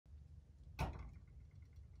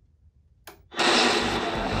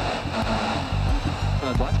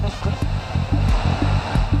I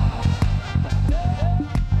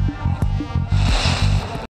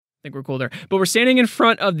think we're cool there. But we're standing in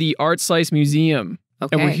front of the Art Slice Museum.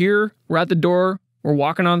 Okay. And we're here, we're at the door, we're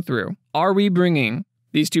walking on through. Are we bringing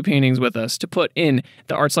these two paintings with us to put in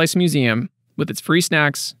the Art Slice Museum with its free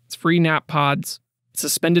snacks, its free nap pods,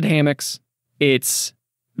 suspended hammocks, its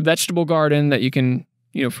vegetable garden that you can,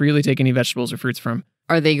 freely take any vegetables or fruits from?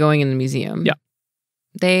 Are they going in the museum? Yeah.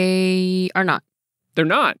 They are not. They're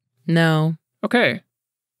not? No. Okay.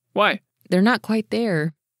 Why? They're not quite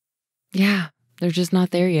there. Yeah. They're just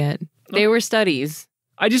not there yet. They were studies.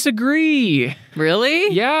 I disagree.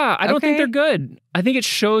 Really? Yeah, I don't think Okay. they're good. I think it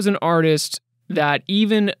shows an artist that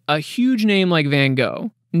even a huge name like Van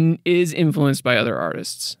Gogh is influenced by other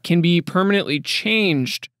artists, can be permanently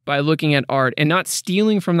changed by looking at art and not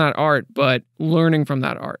stealing from that art, but learning from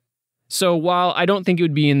that art. So while I don't think it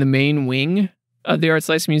would be in the main wing of the Art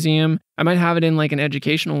Slice Museum, I might have it in like an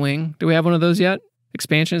educational wing. Do we have one of those yet?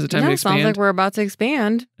 Expansion? Is it time to expand? Sounds like we're about to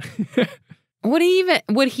expand. Would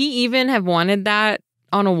he even have wanted that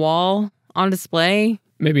on a wall on display?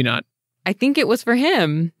 Maybe not. I think it was for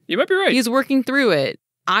him. You might be right. He's working through it.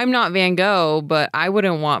 I'm not Van Gogh, but I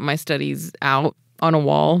wouldn't want my studies out on a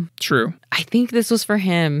wall. True. I think this was for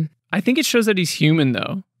him. I think it shows that he's human,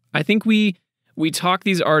 though. I think we talk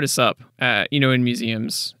these artists up, in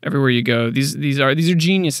museums everywhere you go. These are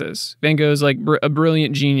geniuses. Van Gogh's like a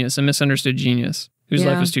brilliant genius, a misunderstood genius whose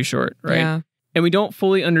life was too short, right? Yeah. And we don't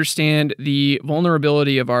fully understand the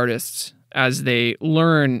vulnerability of artists as they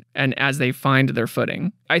learn and as they find their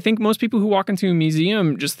footing. I think most people who walk into a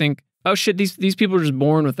museum just think, oh shit, these people are just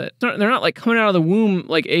born with it. They're not like coming out of the womb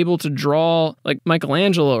like able to draw like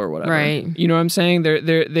Michelangelo or whatever. Right. You know what I'm saying?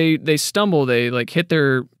 They stumble, they like hit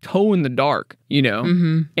their toe in the dark,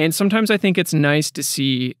 Mm-hmm. And sometimes I think it's nice to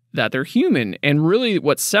see that they're human. And really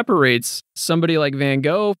what separates somebody like Van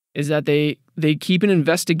Gogh is that they keep an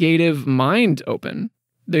investigative mind open.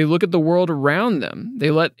 They look at the world around them.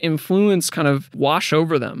 They let influence kind of wash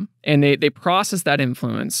over them. And they process that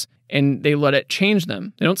influence and they let it change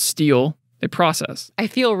them. They don't steal, they process. I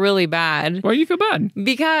feel really bad. Why do you feel bad?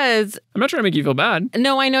 Because... I'm not trying to make you feel bad.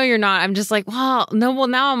 No, I know you're not. I'm just like, now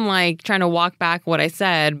I'm like trying to walk back what I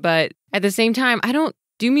said. But at the same time,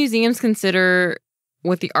 do museums consider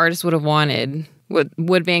what the artist would have wanted?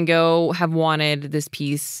 Would Van Gogh have wanted this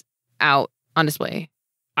piece out on display?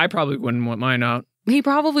 I probably wouldn't want mine out. He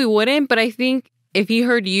probably wouldn't, but I think if he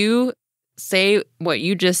heard you say what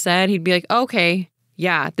you just said, he'd be like, okay,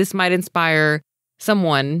 yeah, this might inspire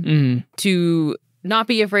someone to not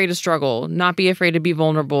be afraid to struggle, not be afraid to be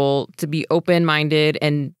vulnerable, to be open-minded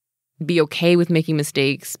and be okay with making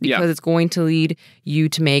mistakes because it's going to lead you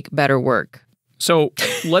to make better work. So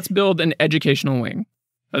let's build an educational wing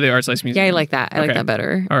of the Art Slice Museum. Yeah, I like that. I like that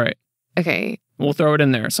better. All right. Okay. We'll throw it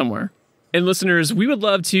in there somewhere. And listeners, we would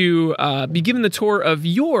love to be given the tour of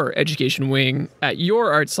your education wing at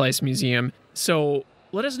your Art Slice Museum. So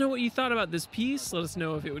let us know what you thought about this piece. Let us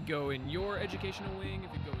know if it would go in your educational wing, if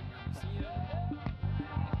it would go in